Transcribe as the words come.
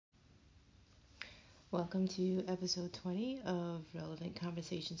Welcome to episode 20 of Relevant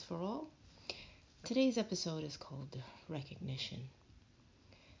Conversations for All. Today's episode is called Recognition.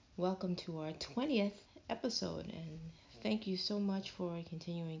 Welcome to our 20th episode, and thank you so much for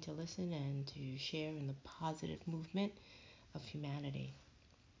continuing to listen and to share in the positive movement of humanity.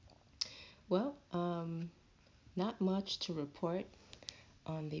 Well, not much to report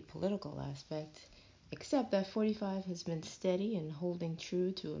on the political aspect, except that 45 has been steady and holding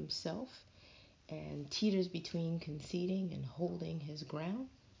true to himself and teeters between conceding and holding his ground.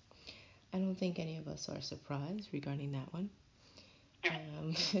 I don't think any of us are surprised regarding that one.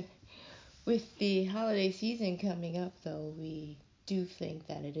 Um, with the holiday season coming up, though, we do think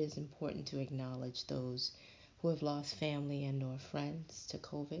that it is important to acknowledge those who have lost family and or friends to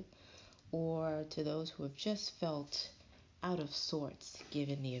COVID, or to those who have just felt out of sorts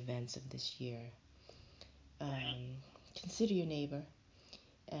given the events of this year. Um, Consider your neighbor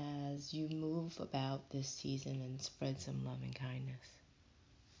as you move about this season and spread some love and kindness.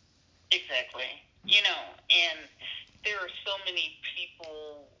 Exactly. And there are so many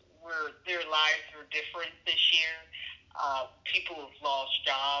people where their lives are different this year. People who've lost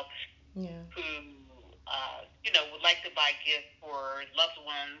jobs, Yeah. who, would like to buy gifts for loved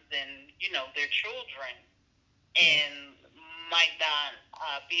ones and, their children, Yes. and might not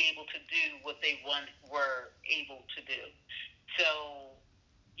be able to do what they once were able to do. So,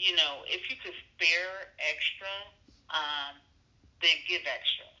 if you could spare extra, um, then give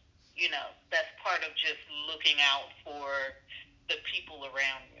extra. That's part of just looking out for the people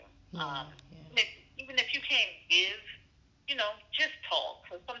around you. Yeah. Yeah. Even if you can't give, just talk.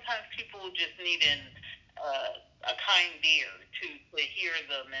 So sometimes people just need a kind ear to hear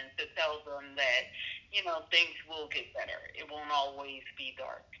them and to tell them that, things will get better. It won't always be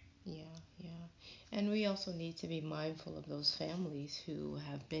dark. Yeah, yeah. And we also need to be mindful of those families who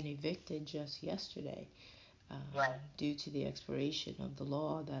have been evicted just yesterday Right. due to the expiration of the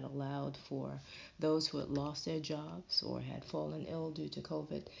law that allowed for those who had lost their jobs or had fallen ill due to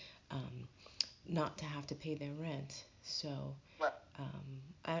COVID um, not to have to pay their rent. So Right.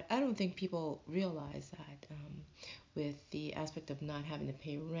 I don't think people realize that with the aspect of not having to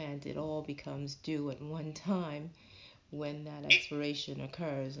pay rent, it all becomes due at one time when that expiration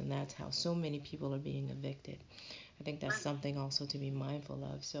occurs, and that's how so many people are being evicted. I think that's something also to be mindful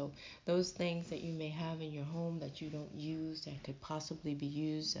of. So those things that you may have in your home that you don't use that could possibly be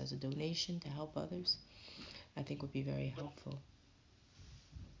used as a donation to help others, I think would be very helpful.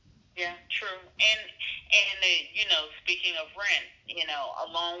 Yeah, true. Speaking of rent,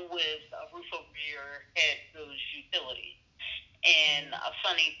 along with a roof over your head goes utilities. And a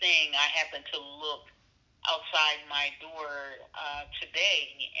funny thing, I happened to look outside my door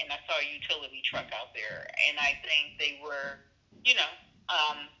today, and I saw a utility truck out there, and I think they were,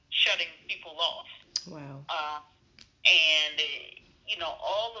 shutting people off. Wow. Uh, and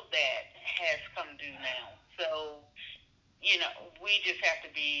all of that has come due now. So we just have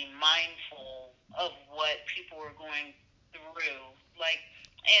to be mindful of what people are going through. Like,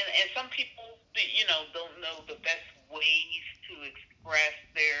 and some people, don't know the best ways to express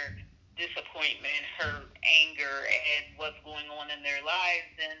their disappointment, hurt, anger at what's going on in their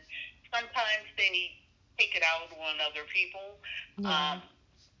lives, and sometimes they take it out on other people. Yeah. Um,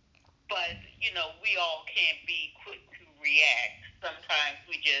 but we all can't be quick to react. Sometimes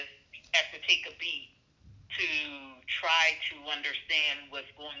we just have to take a beat to try to understand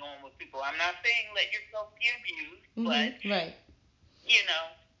what's going on with people. I'm not saying let yourself be abused, but Right. you know,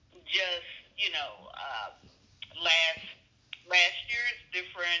 just last year is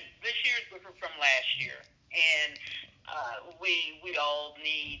different. This year is different from last year, and we all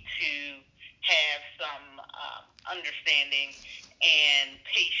need to have some understanding and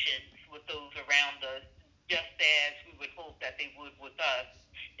patience with those around us, just as we would hope that they would with us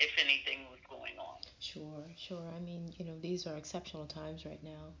if anything was going on. Sure, sure. I mean, these are exceptional times right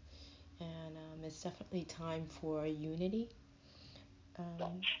now, and it's definitely time for unity.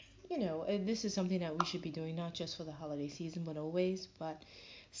 Um, this is something that we should be doing not just for the holiday season, but always. But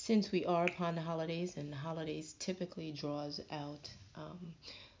since we are upon the holidays, and the holidays typically draws out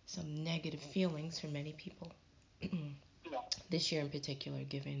some negative feelings for many people, this year in particular,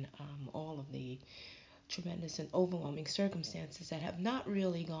 given all of the tremendous and overwhelming circumstances that have not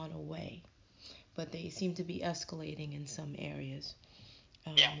really gone away, but they seem to be escalating in some areas.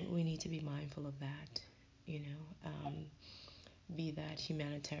 Yeah. We need to be mindful of that, you know, be that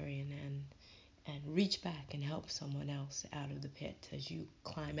humanitarian and reach back and help someone else out of the pit as you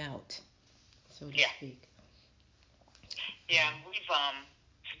climb out, so to speak. Yeah, we've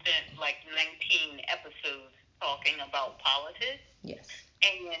spent like 19 episodes talking about politics. Yes.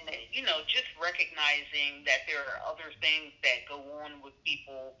 And just recognizing that there are other things that go on with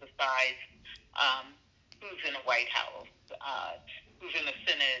people besides um, who's in the White House, who's in the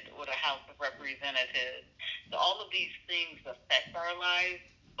Senate or the House of Representatives. So all of these things affect our lives,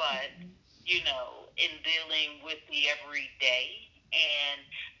 but in dealing with the everyday and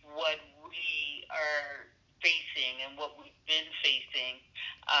what we are facing and what we've been facing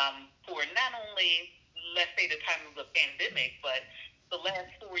for not only, let's say, the time of the pandemic, but the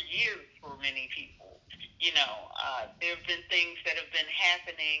last 4 years for many people. There have been things that have been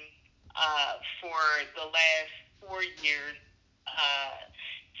happening for the last 4 years uh,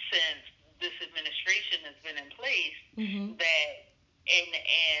 since this administration has been in place Mm-hmm. that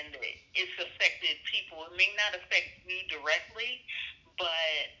and it's affected people. It may not affect you directly,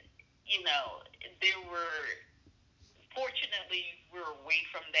 but you know there were fortunately we're away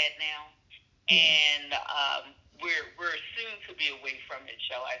from that now, Yeah. and we're soon to be away from it,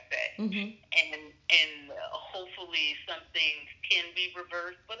 shall I say? Mm-hmm. And hopefully some things can be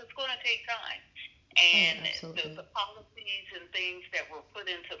reversed, but it's going to take time. Oh, And absolutely. the policies and things that were put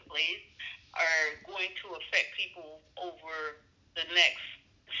into place are going to affect people over the next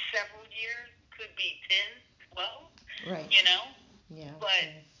several years, could be 10, 12, Right. you know. Yeah. But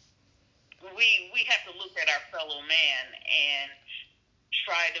Right. we have to look at our fellow man and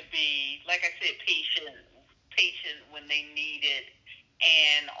try to be, like I said, patient when they need it,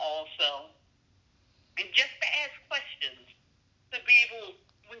 and also, and just to ask questions, to be able,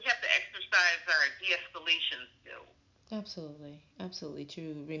 we have to exercise our de-escalation skills. Absolutely. Absolutely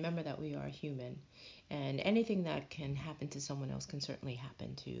true. Remember that we are human, and anything that can happen to someone else can certainly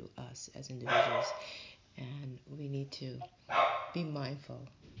happen to us as individuals, and we need to be mindful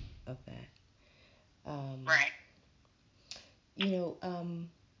of that. Um, Right. you know,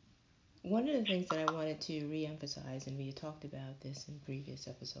 one of the things that I wanted to reemphasize, and we had talked about this in previous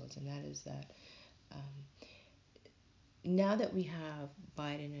episodes, and that is that now that we have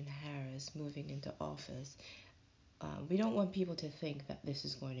Biden and Harris moving into office, we don't want people to think that this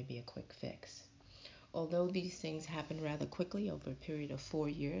is going to be a quick fix. Although these things happen rather quickly over a period of 4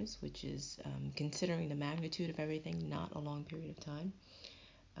 years, which is, considering the magnitude of everything, not a long period of time,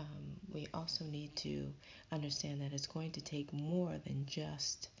 we also need to understand that it's going to take more than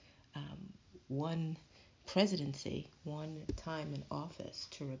just one presidency, one time in office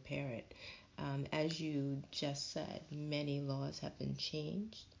to repair it. As you just said, many laws have been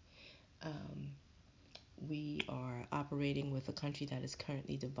changed. Um, we are operating with a country that is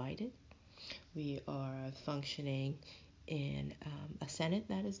currently divided. We are functioning in a Senate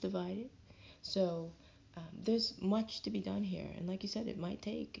that is divided. So there's much to be done here. And like you said, it might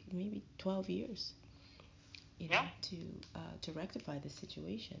take maybe 12 years, Yeah. to rectify the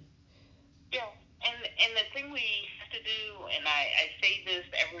situation. Yeah. And the thing we have to do, and I say this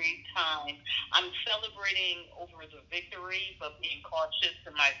every time, I'm celebrating over the victory, but being cautious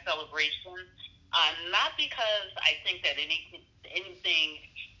in my celebration. Not because I think that anything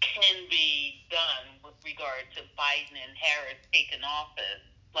can be done with regard to Biden and Harris taking office,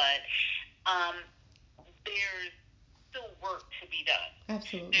 but um, there's still work to be done. There's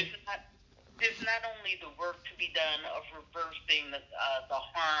Absolutely. not there's not only the work to be done of reversing the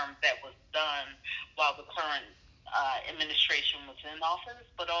harm that was done while the current administration was in office,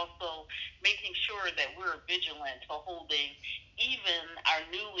 but also making sure that we're vigilant to holding even our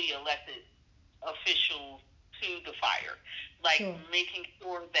newly elected officials to the fire, like Sure. making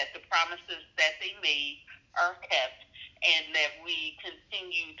sure that the promises that they made are kept and that we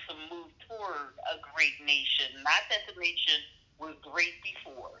continue to move toward a great nation. Not that the nation was great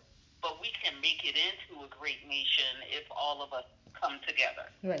before, but we can make it into a great nation if all of us come together.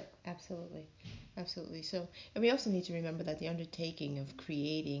 Right. Absolutely. Absolutely. So, and we also need to remember that the undertaking of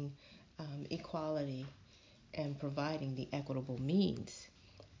creating equality and providing the equitable means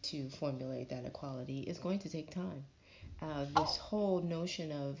to formulate that equality is going to take time. This Oh, whole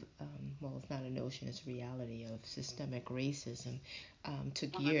notion of, well, it's not a notion, it's a reality of systemic racism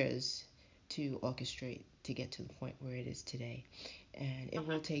took uh-huh, years to orchestrate to get to the point where it is today. And it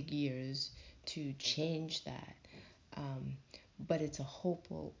will uh-huh, take years to change that. Um, but it's a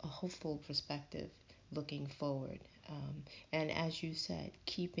hopeful perspective looking forward. And as you said,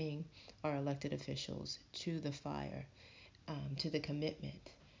 keeping our elected officials to the fire, to the commitment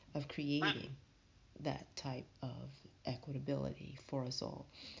of uh-huh. creating that type of equitability for us all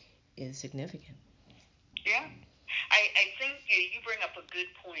is significant. Yeah. I think, Yeah, you bring up a good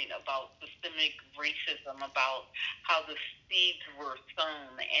point about systemic racism, about how the seeds were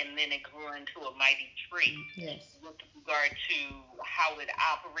sown and then it grew into a mighty tree Yes. with regard to how it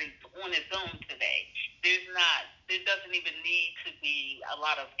operates on its own today. There doesn't even need to be a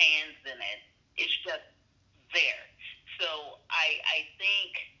lot of hands in it. It's just there. So I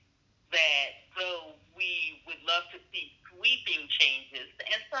think that though we would love to see sweeping changes,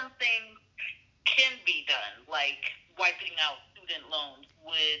 and some things can be done, like wiping out student loans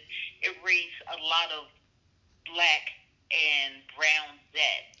would erase a lot of black and brown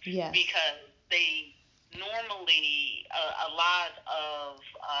debt Yes. because they normally a lot of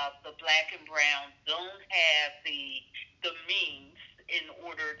the black and brown don't have the means in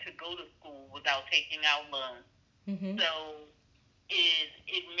order to go to school without taking out loans. Mm-hmm. So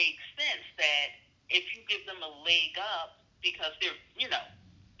it makes sense that if you give them a leg up because they're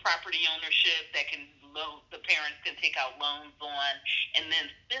property ownership that can loan the parents can take out loans on and then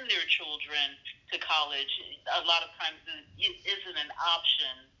send their children to college. A lot of times it isn't an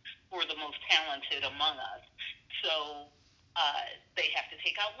option for the most talented among us. So they have to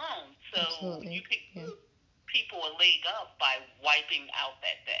take out loans. So you Absolutely. could Yeah. give people a leg up by wiping out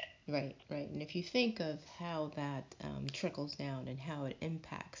that debt. Right, right. And if you think of how that trickles down and how it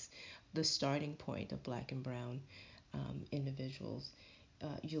impacts the starting point of black and brown individuals,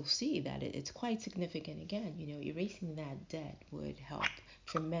 you'll see that it's quite significant. Again, erasing that debt would help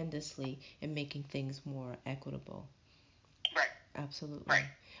tremendously in making things more equitable. Right. Absolutely. Right.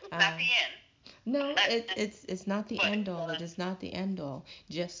 It's not Uh, the end, no, it's not the but end all. It is not the end all.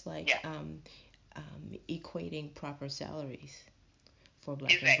 Just like yeah, equating proper salaries for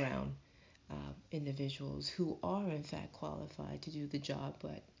black and exactly. brown individuals who are in fact qualified to do the job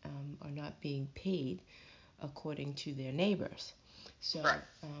but are not being paid according to their neighbors. So Right.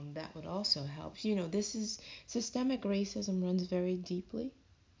 that would also help. This is systemic racism runs very deeply.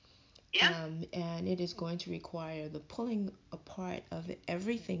 Yeah. And it is going to require the pulling apart of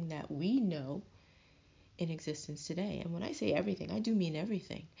everything that we know in existence today. And when I say everything, I do mean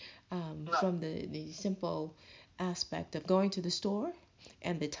everything. Right. From the simple aspect of going to the store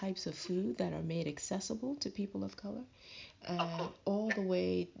and the types of food that are made accessible to people of color, Of course. all the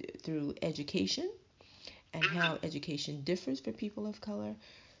way through education and Mm-hmm. how education differs for people of color,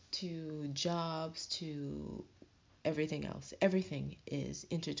 to jobs, to everything else. Everything is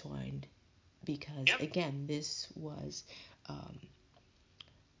intertwined because, Yep. again, this was um,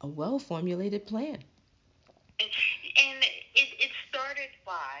 a well formulated plan. And it started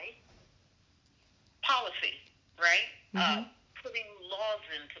by policy, right? Mm-hmm. Putting laws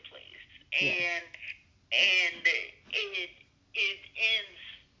into place, Yes. and it ends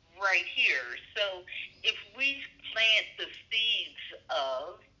right here. So if we plant the seeds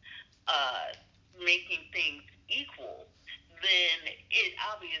of uh, making things equal, then it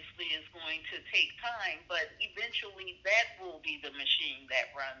obviously is going to take time, but eventually that will be the machine that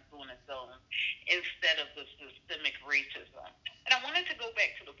runs on its own instead of the systemic racism. And I wanted to go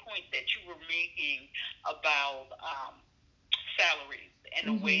back to the point that you were making about salaries and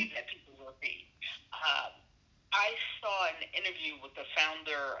the Mm-hmm. way that people were paid. Um, I saw an interview with the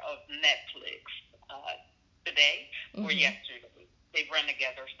founder of Netflix today or Mm-hmm. yesterday. They run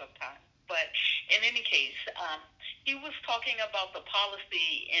together sometimes. But in any case, he was talking about the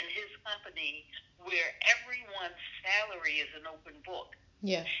policy in his company where everyone's salary is an open book.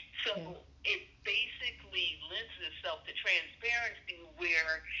 Yeah. So Yeah. it basically lends itself to transparency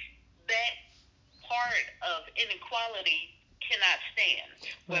where that part of inequality cannot stand,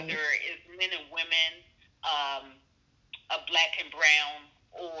 whether Right. it's men and women, um, a black and brown,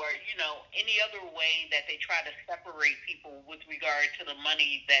 or any other way that they try to separate people with regard to the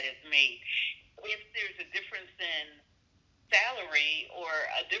money that is made. If there's a difference in salary or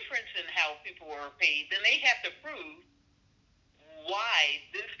a difference in how people are paid, then they have to prove why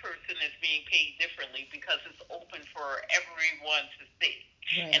this person is being paid differently because it's open for everyone to see.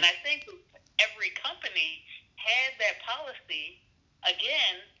 And Right. I think if every company had that policy,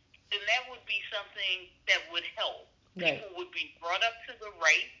 again, then that would be something that would help. Right. People would be brought up to the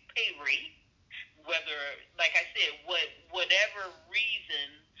right pay rate, whether, like I said, whatever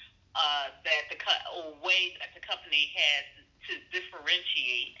reason that or way that the company has to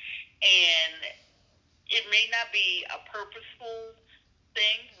differentiate, and it may not be a purposeful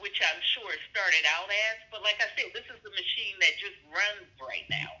thing, which I'm sure it started out as. But like I said, this is the machine that just runs right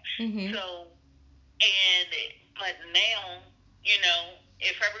now. Mm-hmm. So, and but now,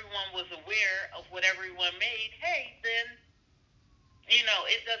 if everyone was aware of what everyone made, hey, then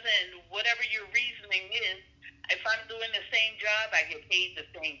it doesn't. Whatever your reasoning is, if I'm doing the same job, I get paid the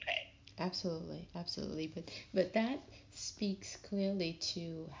same pay. Absolutely. Absolutely. But that speaks clearly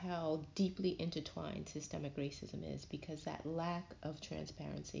to how deeply intertwined systemic racism is, because that lack of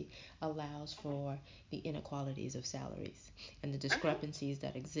transparency allows for the inequalities of salaries and the Mhm. discrepancies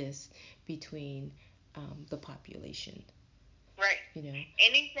that exist between the population. Right. You know,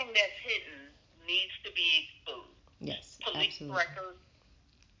 Anything that's hidden needs to be exposed. yes, Police absolutely. records,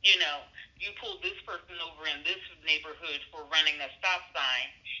 you pulled this person over in this neighborhood for running a stop sign.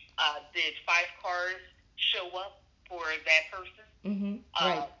 Did five cars show up for that person? Mm-hmm.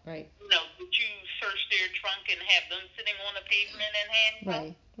 Right, Uh, right, did you search their trunk and have them sitting on the pavement in handcuffs?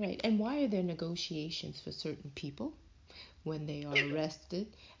 right, right. And why are there negotiations for certain people when they are Is it?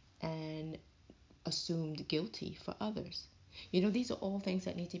 arrested and assumed guilty for others? You know, these are all things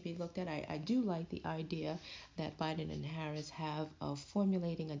that need to be looked at. I do like the idea that Biden and Harris have of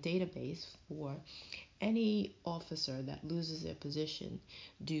formulating a database for any officer that loses their position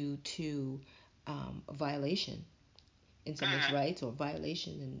due to a violation in someone's Mm-hmm. rights or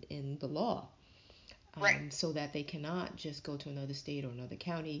violation in the law, Right. so that they cannot just go to another state or another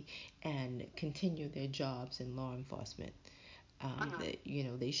county and continue their jobs in law enforcement.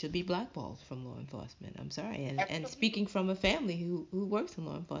 Mm-hmm. They should be blackballed from law enforcement. I'm sorry. And Absolutely. speaking from a family who works in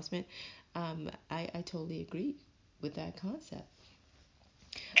law enforcement, I totally agree with that concept.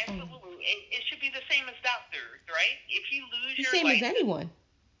 Um, Absolutely. It should be the same as doctors, right? If you lose the your same as license anyone.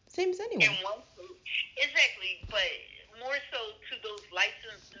 Same as in anyone. one state, exactly, but more so to those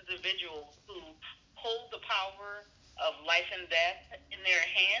licensed individuals who hold the power of life and death in their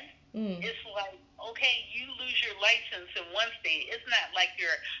hands. Mm, It's like, okay, you lose your license in one state. It's not like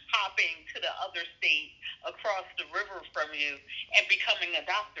you're hopping to the other state across the river from you and becoming a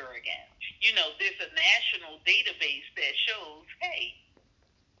doctor again. There's a national database that shows, hey,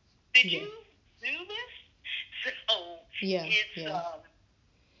 did yeah. you do this? So Yeah. it's Yeah.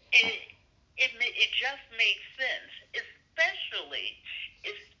 I, it just makes sense, especially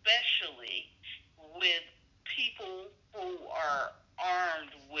with people who are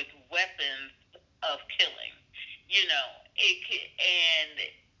armed with weapons of killing. And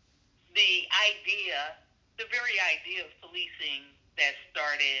the very idea of policing that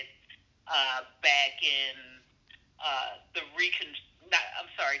started back in the recon. Not,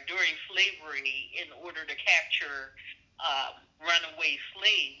 I'm sorry, during slavery, in order to capture runaway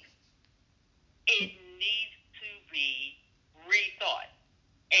slaves, it needs to be rethought,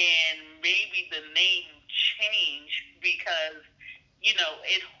 and maybe the name change because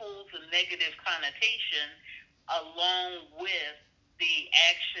it holds a negative connotation along with the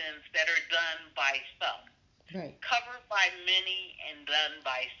actions that are done by some, right. covered by many and done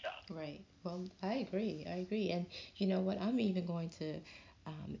by some. Right. Well, I agree. I agree. And you know what? I'm even going to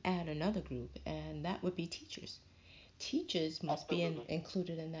add another group, and that would be teachers. Teachers must be Absolutely.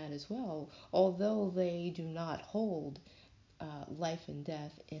 included in that as well, although they do not hold life and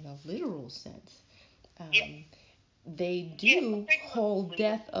death in a literal sense. Yeah. Um, they Yeah. do hold Figuratively,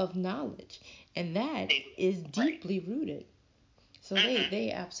 death of knowledge, and that they do. is Right. deeply rooted. So Mm-hmm.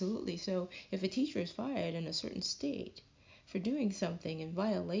 they absolutely. So if a teacher is fired in a certain state for doing something in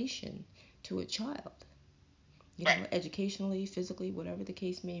violation to a child, Right. educationally, physically, whatever the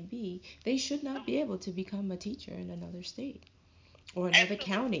case may be, they should not be Mm-hmm. able to become a teacher in another state or another Absolutely.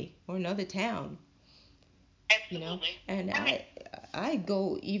 county or another town, you know. Absolutely. And I mean, I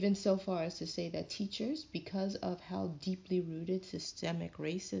go even so far as to say that teachers, because of how deeply rooted systemic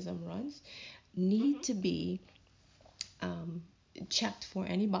racism runs, need mm-hmm. to be um, checked for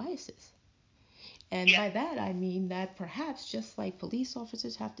any biases. And Yeah. by that, I mean that perhaps just like police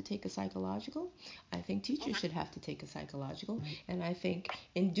officers have to take a psychological, I think teachers Mm-hmm. should have to take a psychological. And I think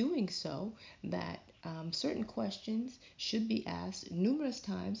in doing so, that certain questions should be asked numerous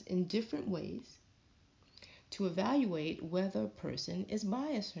times in different ways to evaluate whether a person is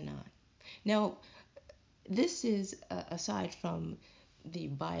biased or not. Now, this is aside from the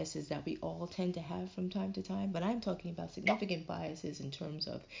biases that we all tend to have from time to time, but I'm talking about Yeah. significant biases in terms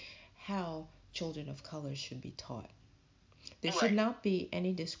of how children of color should be taught. There should Right. not be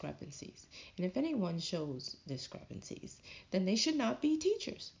any discrepancies. And if anyone shows discrepancies, then they should not be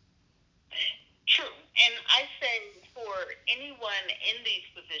teachers. True. And I say for anyone in these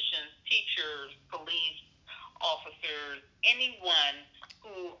positions, teachers, police officers, anyone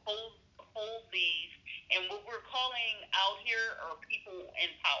who hold these, and what we're calling out here are people in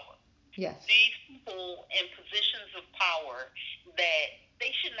power. Yes. These people in positions of power, that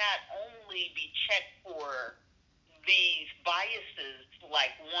they should not only be checked for these biases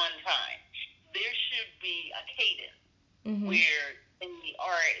like one time. There should be a cadence Mm-hmm. where they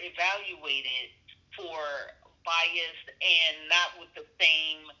are evaluated for bias, and not with the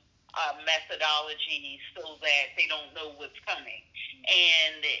same methodology so that they don't know what's coming.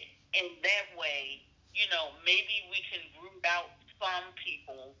 And in that way, maybe we can root out some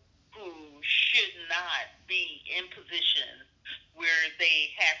people who should not be in positions where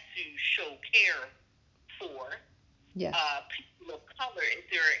they have to show care for Yes. people of color if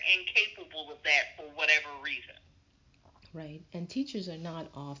they're incapable of that for whatever reason. Right. And teachers are not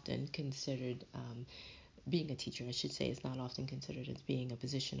often considered, being a teacher, I should say, is not often considered as being a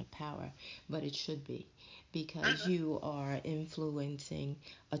position of power, but it should be because Mm-hmm. you are influencing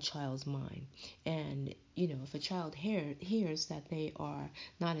a child's mind. And, if a child hears that they are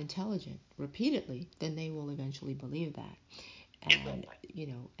not intelligent repeatedly, then they will eventually believe that. And, Exactly.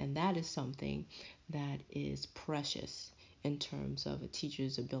 and that is something that is precious in terms of a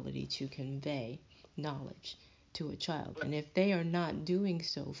teacher's ability to convey knowledge to a child. And if they are not doing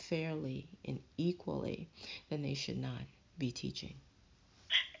so fairly and equally, then they should not be teaching.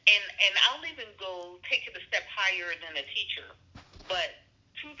 And I'll even go take it a step higher than a teacher, but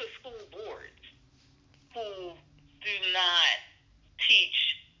to the school boards who do not teach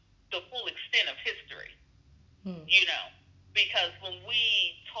the full extent of history, Hmm. you know, because when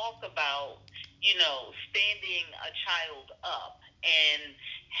we talk about, standing a child up and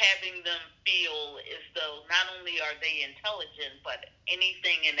having them feel as though not only are they intelligent, but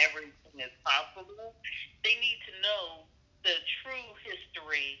anything and everything is possible, they need to know the true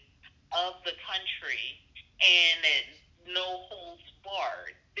history of the country and no holds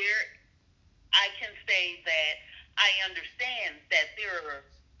barred. I can say that I understand that there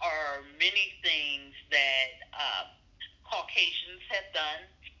are many things that Caucasians have done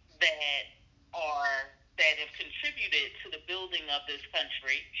that are that have contributed to the building of this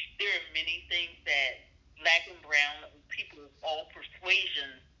country. There are many things that black and brown people of all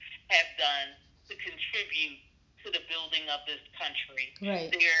persuasions have done to contribute to the building of this country.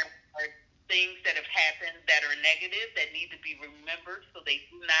 Right. There are things that have happened that are negative that need to be remembered so they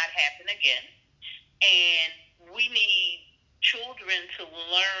do not happen again. And we need children to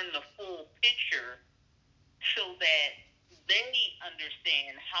learn the full picture so that they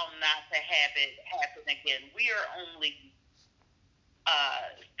understand how not to have it happen again. We are only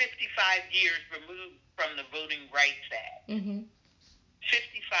 55 years removed from the Voting Rights Act. Mm-hmm.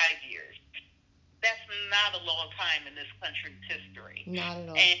 55 years. That's not a long time in this country's history. Not at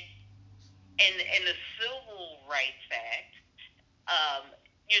all. And in the Civil Rights Act, um,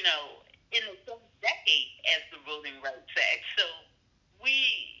 in the same decade as the Voting Rights Act. So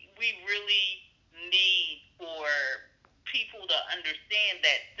we really need for people to understand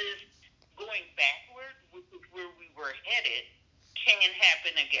that this going backward, which is where we were headed, can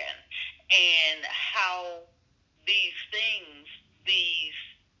happen again, and how these things, these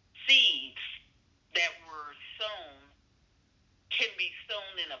seeds that were sown can be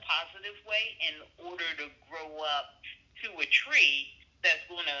sown in a positive way in order to grow up to a tree that's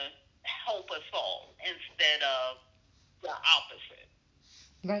going to help us all instead of the opposite.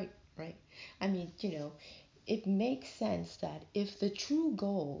 Right, right. I mean, it makes sense that if the true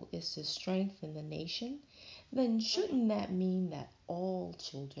goal is to strengthen the nation, then Mm-hmm. shouldn't that mean that all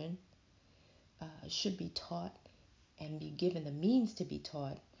children should be taught and be given the means to be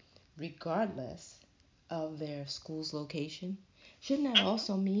taught regardless of their school's location? Shouldn't that Mm-hmm.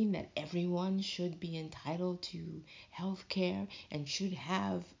 also mean that everyone should be entitled to health care and should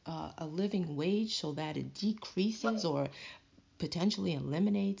have a living wage so that it decreases Right, or potentially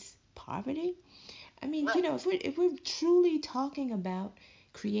eliminates poverty? I mean, right, if we're truly talking about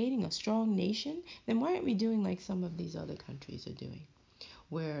creating a strong nation, then why aren't we doing like some of these other countries are doing,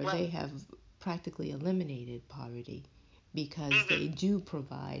 where they right. have practically eliminated poverty because Mm-hmm. they do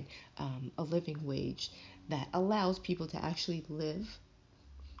provide a living wage that allows people to actually live,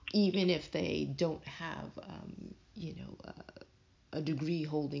 even if they don't have, a degree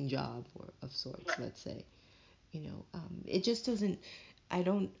holding job or of sorts, Right, let's say. It just doesn't, I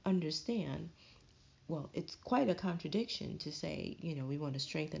don't understand. Well, it's quite a contradiction to say, we want to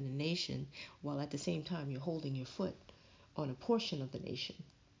strengthen the nation while at the same time you're holding your foot on a portion of the nation.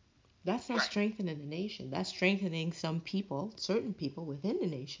 That's not right, strengthening the nation. That's strengthening some people, certain people within the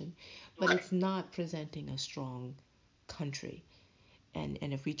nation, but right. it's not presenting a strong country. And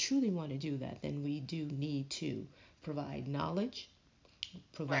if we truly want to do that, then we do need to provide knowledge,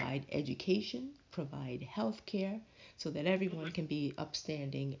 Right. provide education, provide health care, so that everyone Mm-hmm. can be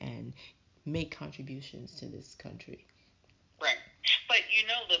upstanding and make contributions to this country. Right. But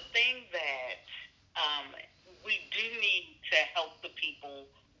the thing that we do need to help the people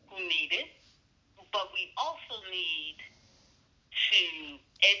who need it, but we also need to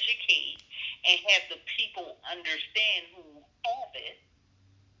educate and have the people understand who have it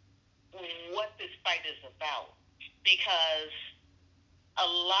what this fight is about, because a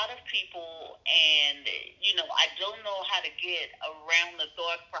lot of people, and I don't know how to get around the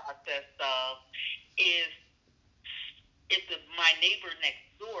thought process of, is if my neighbor next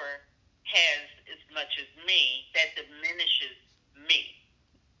door has as much as me, that diminishes me.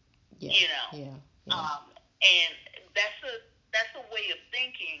 Yeah, You know, yeah, yeah. and that's a that's a way of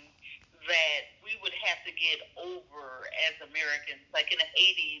thinking that we would have to get over as Americans. Like in the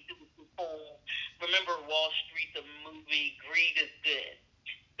 '80s, it was this whole, remember Wall Street, the movie, greed is good.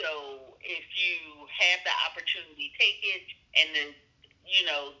 So if you have the opportunity, take it, and then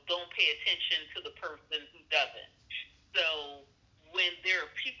don't pay attention to the person who doesn't. So when there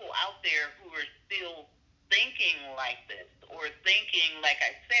are people out there who are still thinking like this, or thinking, like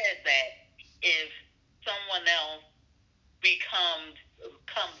I said, that if someone else becomes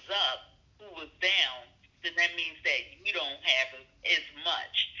comes up who was down, then that means that you don't have as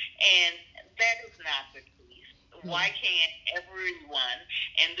much. And that is not the case. Yeah. Why can't everyone,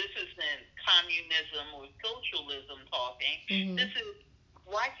 and this isn't communism or socialism talking, Mm-hmm. this is,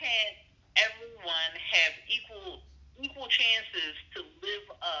 why can't everyone have equal chances to live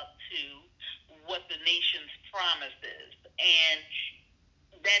up to what the nation's promise is? And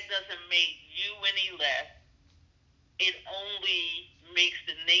that doesn't make you any less, it only makes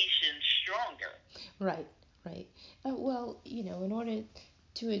the nation stronger. Right, right. Well, in order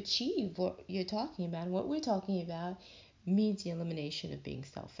to achieve what you're talking about, what we're talking about means the elimination of being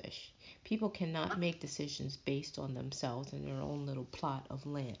selfish. People cannot make decisions based on themselves and their own little plot of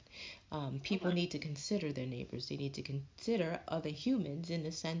land. People Mm-hmm. need to consider their neighbors. They need to consider other humans in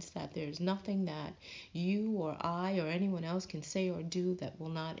the sense that there's nothing that you or I or anyone else can say or do that will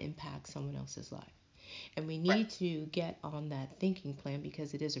not impact someone else's life. And we Right. need to get on that thinking plan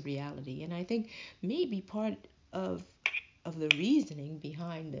because it is a reality. And I think maybe part of the reasoning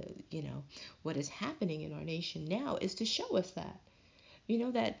behind what is happening in our nation now is to show us that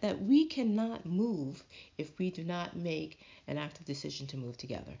that we cannot move if we do not make an active decision to move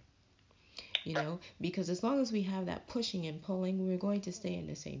together, because as long as we have that pushing and pulling, we're going to stay in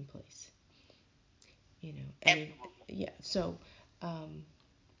the same place. And Absolutely. yeah, so um,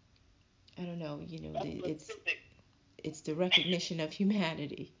 I don't know, That's the it's physics. the recognition of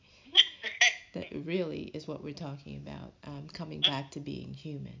humanity that really is what we're talking about, coming back to being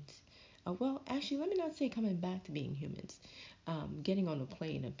humans. Well, actually, let me not say coming back to being humans, getting on the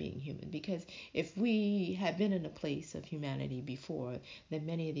plane of being human. Because if we had been in a place of humanity before, then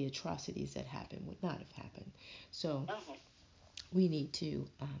many of the atrocities that happened would not have happened. So Mm-hmm. we need to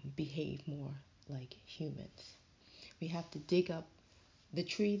behave more like humans. We have to dig up the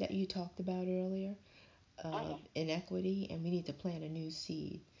tree that you talked about earlier of Mm-hmm. inequity, and we need to plant a new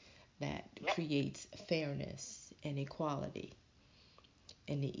seed that Yep. creates fairness and equality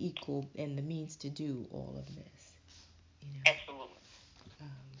and the equal and the means to do all of this. You know, Absolutely. um,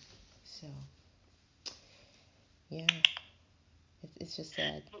 so yeah, it's just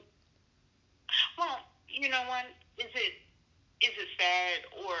sad. Well, you know what? Is it sad,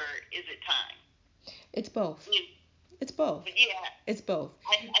 or is it time? It's both. It, It's both. yeah, It's both.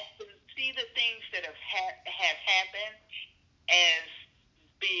 I can see the things that have happened as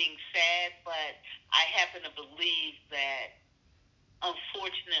being sad, but I happen to believe that,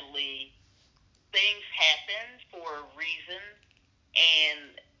 unfortunately, things happen for a reason,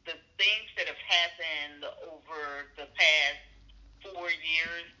 and the things that have happened over the past 4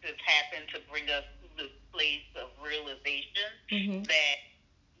 years have happened to bring us to this place of realization Hmm. that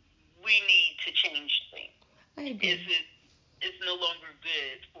we need to change things. I Is agree. it it's no longer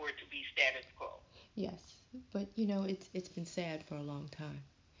good for it to be status quo. Yes, but it's been sad for a long time,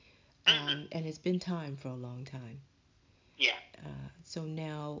 Mm-hmm. and it's been time for a long time. Yeah. So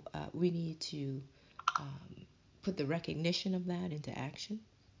now we need to um, put the recognition of that into action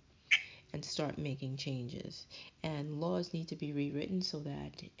and start making changes. And laws need to be rewritten so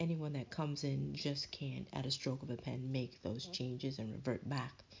that anyone that comes in just can't, at a stroke of a pen, make those changes and revert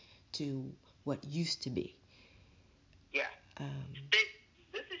back to what used to be. Yeah. Um,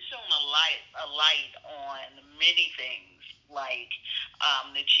 This has shown a light on many things, like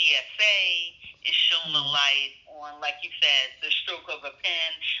the GSA is shown a yeah. light on, like you said, the stroke of a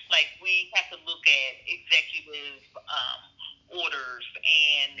pen. Like, we have to look at executive orders,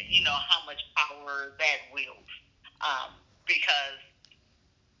 and how much power that wields, because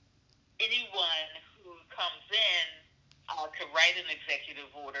anyone who comes in to write an executive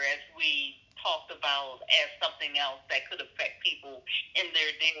order, as we talked about, as something else that could affect people in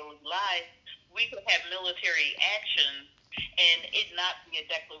their daily lives, we could have military action and it not be a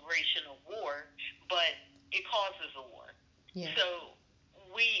declaration of war, but it causes a war. Yeah. So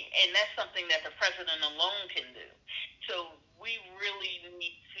and that's something that the president alone can do. So we really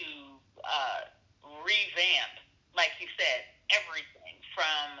need to uh, revamp, like you said, everything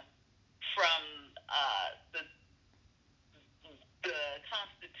from the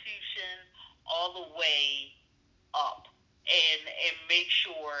Constitution all the way up, and make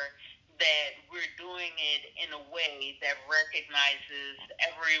sure that we're doing it in a way that recognizes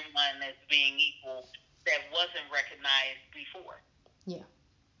everyone as being equal that wasn't recognized before. Yeah,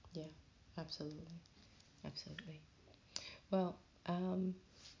 yeah, absolutely, absolutely. Well, um,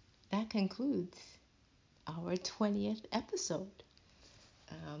 that concludes our 20th episode.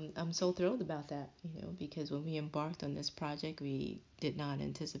 I'm so thrilled about that, because when we embarked on this project, we did not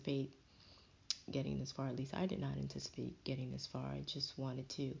anticipate getting this far. At least I did not anticipate getting this far. I just wanted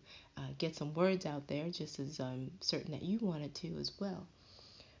to get some words out there, just as I'm certain that you wanted to as well.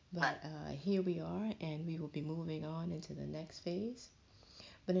 But here we are, and we will be moving on into the next phase.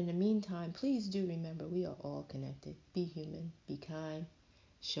 But in the meantime, please do remember we are all connected. Be human, be kind,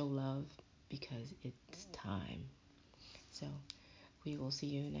 show love, because it's time. So we will see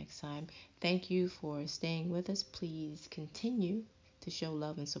you next time. Thank you for staying with us. Please continue to show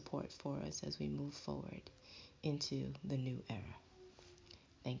love and support for us as we move forward into the new era.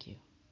 Thank you.